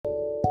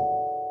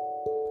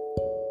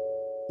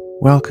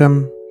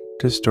Welcome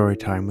to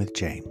Storytime with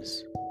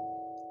James.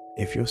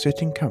 If you're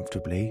sitting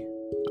comfortably,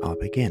 I'll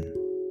begin.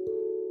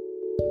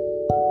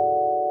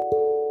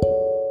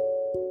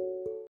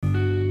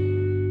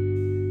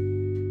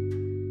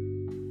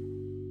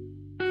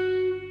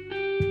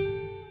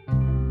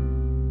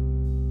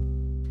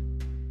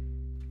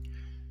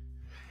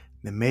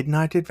 The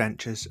Midnight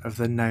Adventures of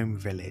the Gnome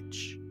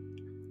Village.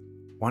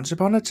 Once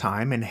upon a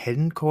time, in a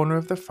hidden corner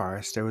of the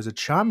forest, there was a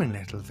charming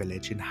little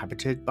village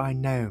inhabited by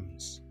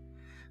gnomes.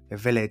 The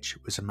village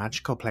was a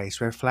magical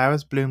place where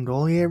flowers bloomed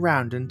all year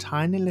round and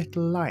tiny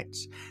little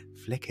lights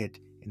flickered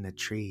in the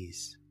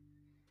trees.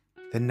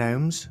 The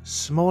gnomes,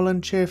 small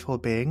and cheerful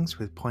beings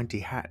with pointy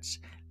hats,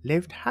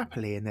 lived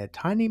happily in their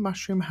tiny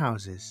mushroom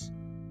houses.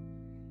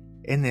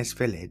 In this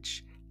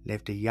village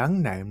lived a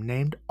young gnome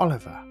named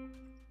Oliver.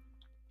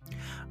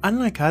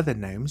 Unlike other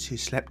gnomes who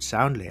slept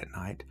soundly at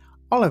night,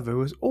 Oliver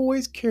was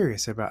always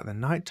curious about the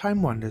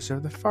nighttime wonders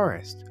of the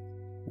forest.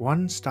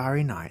 One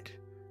starry night,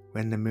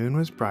 when the moon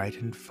was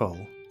bright and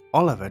full,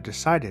 Oliver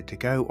decided to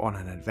go on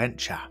an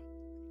adventure.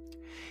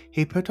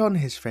 He put on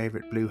his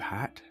favorite blue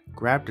hat,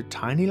 grabbed a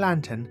tiny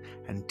lantern,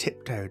 and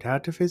tiptoed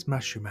out of his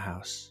mushroom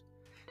house.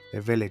 The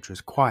village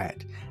was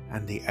quiet,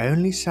 and the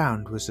only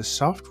sound was the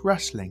soft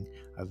rustling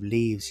of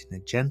leaves in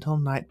the gentle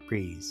night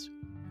breeze.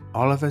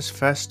 Oliver's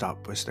first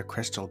stop was the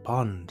crystal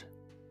pond.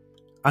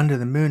 Under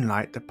the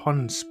moonlight, the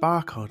pond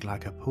sparkled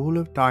like a pool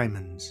of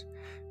diamonds.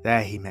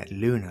 There he met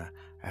Luna,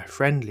 a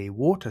friendly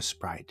water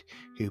sprite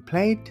who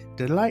played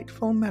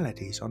delightful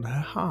melodies on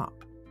her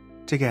harp.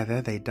 Together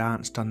they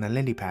danced on the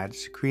lily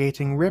pads,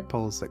 creating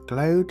ripples that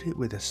glowed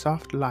with a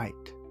soft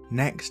light.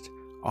 Next,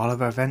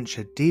 Oliver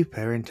ventured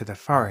deeper into the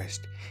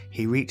forest.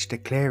 He reached a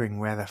clearing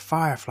where the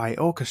Firefly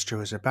Orchestra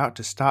was about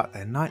to start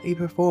their nightly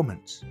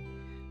performance.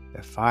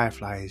 The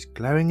fireflies,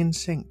 glowing in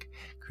sync,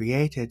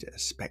 created a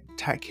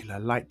spectacular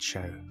light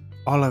show.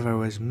 Oliver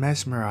was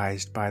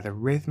mesmerized by the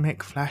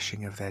rhythmic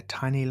flashing of their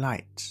tiny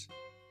lights.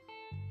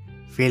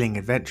 Feeling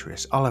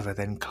adventurous, Oliver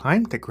then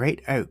climbed the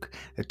great oak,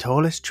 the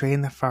tallest tree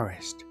in the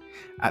forest.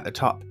 At the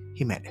top,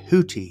 he met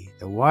Hooty,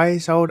 the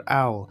wise old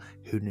owl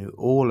who knew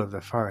all of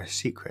the forest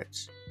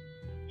secrets.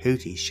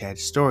 Hooty shared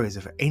stories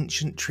of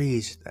ancient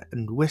trees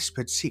and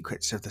whispered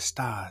secrets of the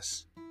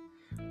stars.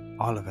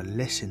 Oliver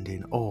listened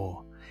in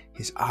awe,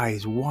 his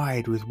eyes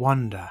wide with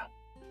wonder.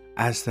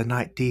 As the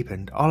night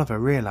deepened, Oliver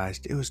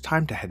realized it was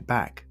time to head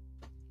back.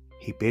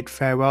 He bid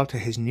farewell to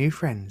his new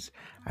friends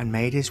and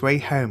made his way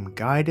home,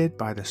 guided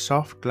by the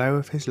soft glow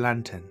of his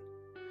lantern.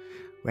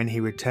 When he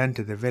returned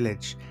to the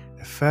village,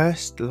 the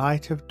first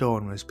light of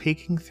dawn was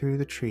peeking through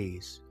the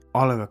trees.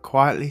 Oliver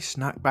quietly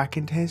snuck back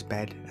into his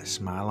bed, a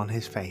smile on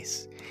his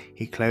face.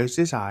 He closed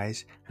his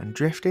eyes and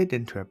drifted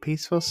into a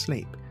peaceful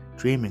sleep,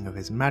 dreaming of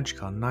his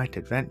magical night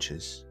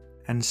adventures.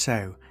 And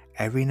so,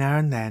 every now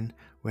and then,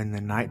 when the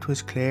night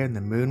was clear and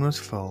the moon was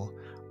full,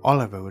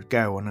 Oliver would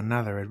go on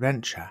another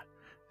adventure.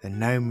 The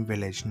gnome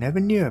village never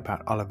knew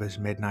about Oliver's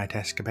midnight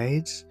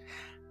escapades,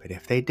 but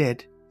if they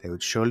did, they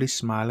would surely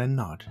smile and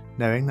nod,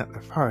 knowing that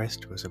the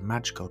forest was a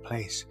magical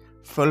place,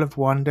 full of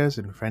wonders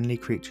and friendly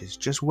creatures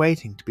just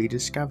waiting to be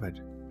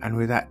discovered. And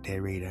with that,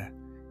 dear reader,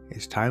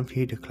 it's time for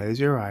you to close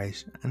your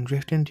eyes and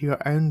drift into your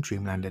own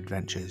dreamland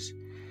adventures.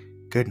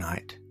 Good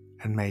night,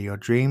 and may your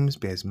dreams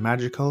be as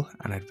magical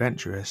and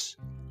adventurous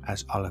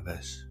as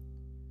Oliver's.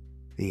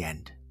 The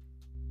end.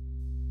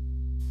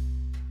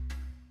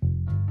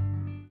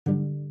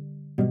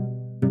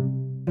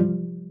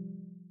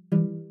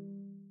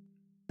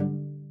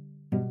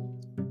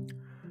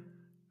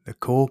 The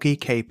Corgi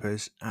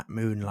Capers at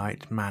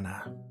Moonlight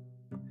Manor.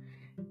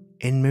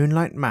 In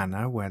Moonlight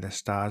Manor, where the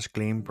stars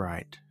gleam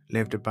bright,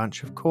 lived a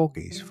bunch of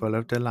corgis full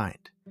of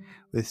delight.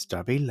 With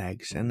stubby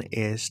legs and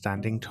ears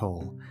standing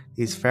tall,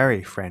 these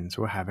fairy friends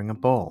were having a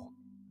ball.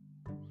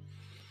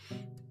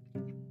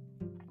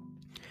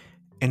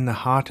 In the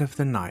heart of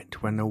the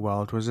night, when the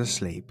world was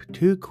asleep,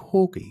 two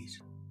corgis,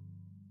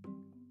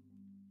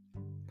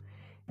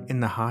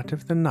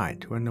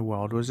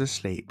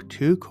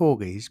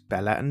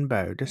 Bella and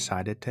Bo,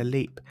 decided to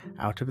leap.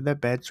 Out of their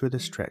beds with a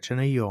stretch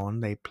and a yawn,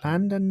 they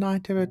planned a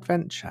night of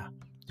adventure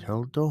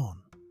till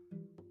dawn.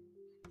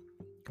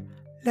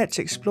 Let's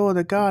explore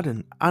the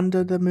garden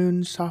under the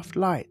moon's soft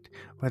light,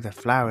 where the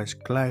flowers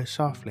glow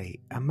softly,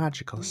 a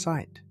magical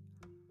sight.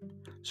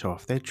 So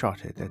off they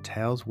trotted, their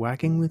tails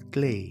wagging with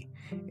glee,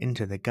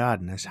 into the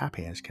garden as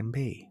happy as can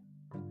be.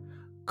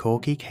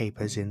 Corgi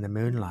Capers in the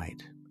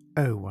moonlight,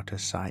 oh what a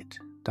sight,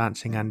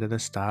 dancing under the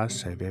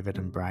stars so vivid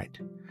and bright.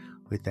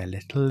 With their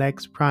little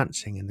legs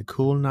prancing in the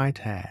cool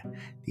night air,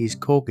 these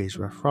corgis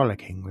were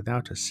frolicking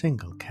without a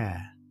single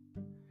care.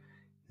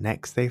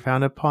 Next they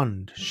found a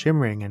pond,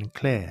 shimmering and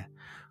clear,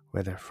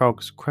 where the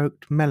frogs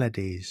croaked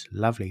melodies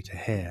lovely to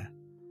hear.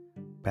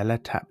 Bella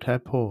tapped her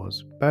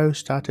paws, Bo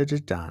started to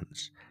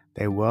dance,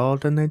 they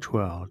whirled and they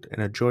twirled in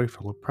a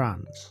joyful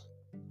prance.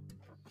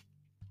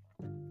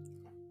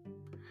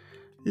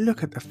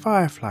 Look at the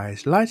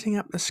fireflies lighting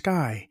up the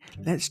sky,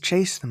 let's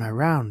chase them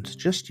around,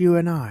 just you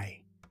and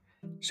I.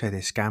 So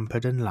they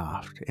scampered and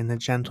laughed in the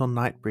gentle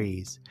night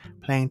breeze,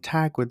 playing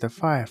tag with the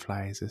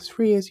fireflies as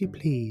free as you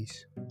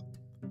please.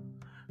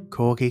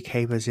 Corgi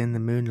Capers in the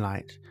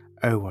moonlight,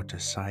 oh what a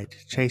sight,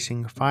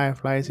 chasing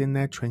fireflies in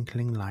their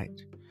twinkling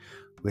light.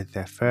 With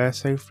their fur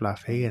so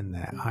fluffy and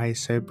their eyes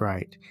so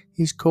bright,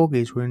 these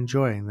corgis were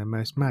enjoying the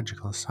most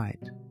magical sight.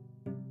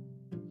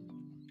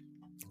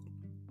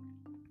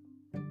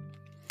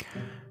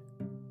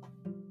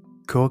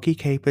 Corgi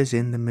Capers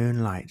in the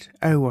moonlight,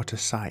 oh what a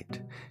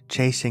sight,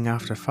 chasing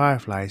after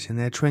fireflies in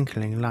their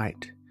twinkling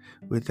light.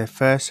 With their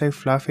fur so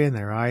fluffy and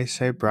their eyes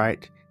so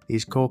bright,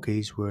 these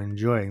corgis were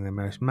enjoying the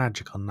most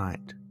magical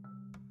night.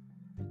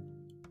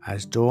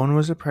 As dawn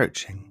was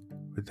approaching,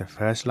 with the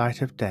first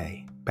light of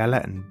day, Bella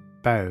and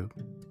Bo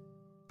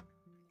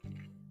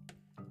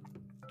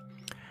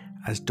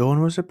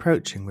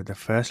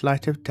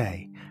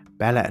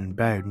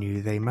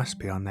knew they must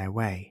be on their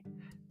way,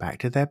 back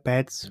to their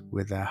beds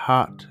with their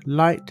heart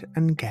light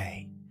and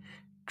gay,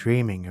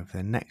 dreaming of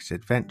their next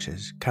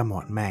adventures come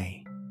what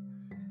may.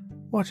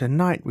 What a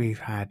night we've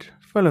had,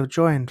 full of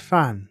joy and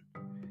fun,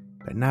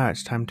 but now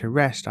it's time to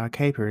rest, our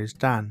caper is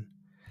done.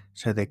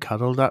 So they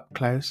cuddled up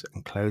close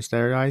and closed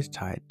their eyes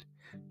tight,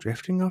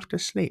 drifting off to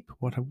sleep.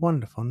 What a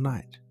wonderful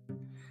night.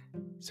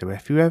 So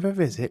if you ever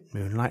visit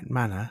Moonlight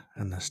Manor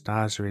and the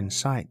stars are in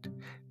sight,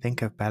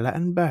 think of Bella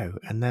and Bo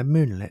and their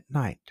moonlit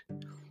night.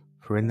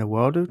 For in the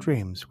world of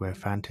dreams where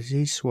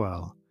fantasies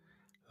swirl,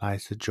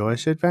 lies the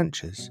joyous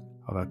adventures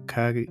of a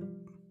Corgi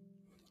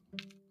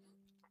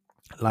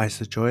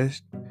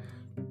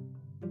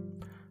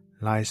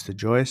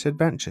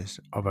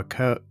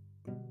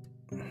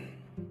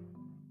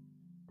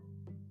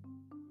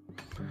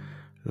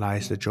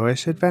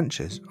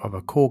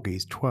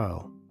Corgi's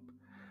twirl.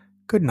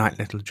 Good night,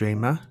 little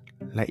dreamer,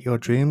 let your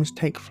dreams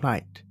take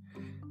flight.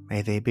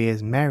 May they be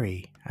as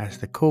merry as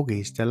the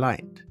corgi's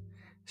delight.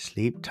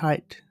 Sleep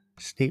tight,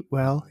 sleep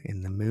well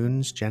in the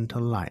moon's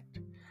gentle light,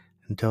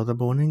 until the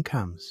morning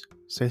comes,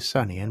 so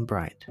sunny and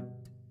bright.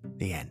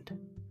 The end.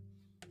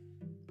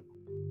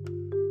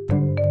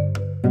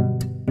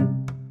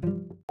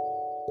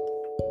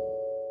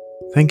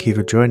 Thank you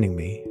for joining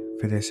me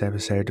for this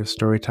episode of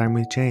Storytime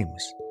with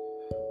James.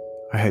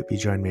 I hope you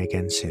join me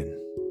again soon.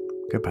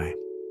 Goodbye.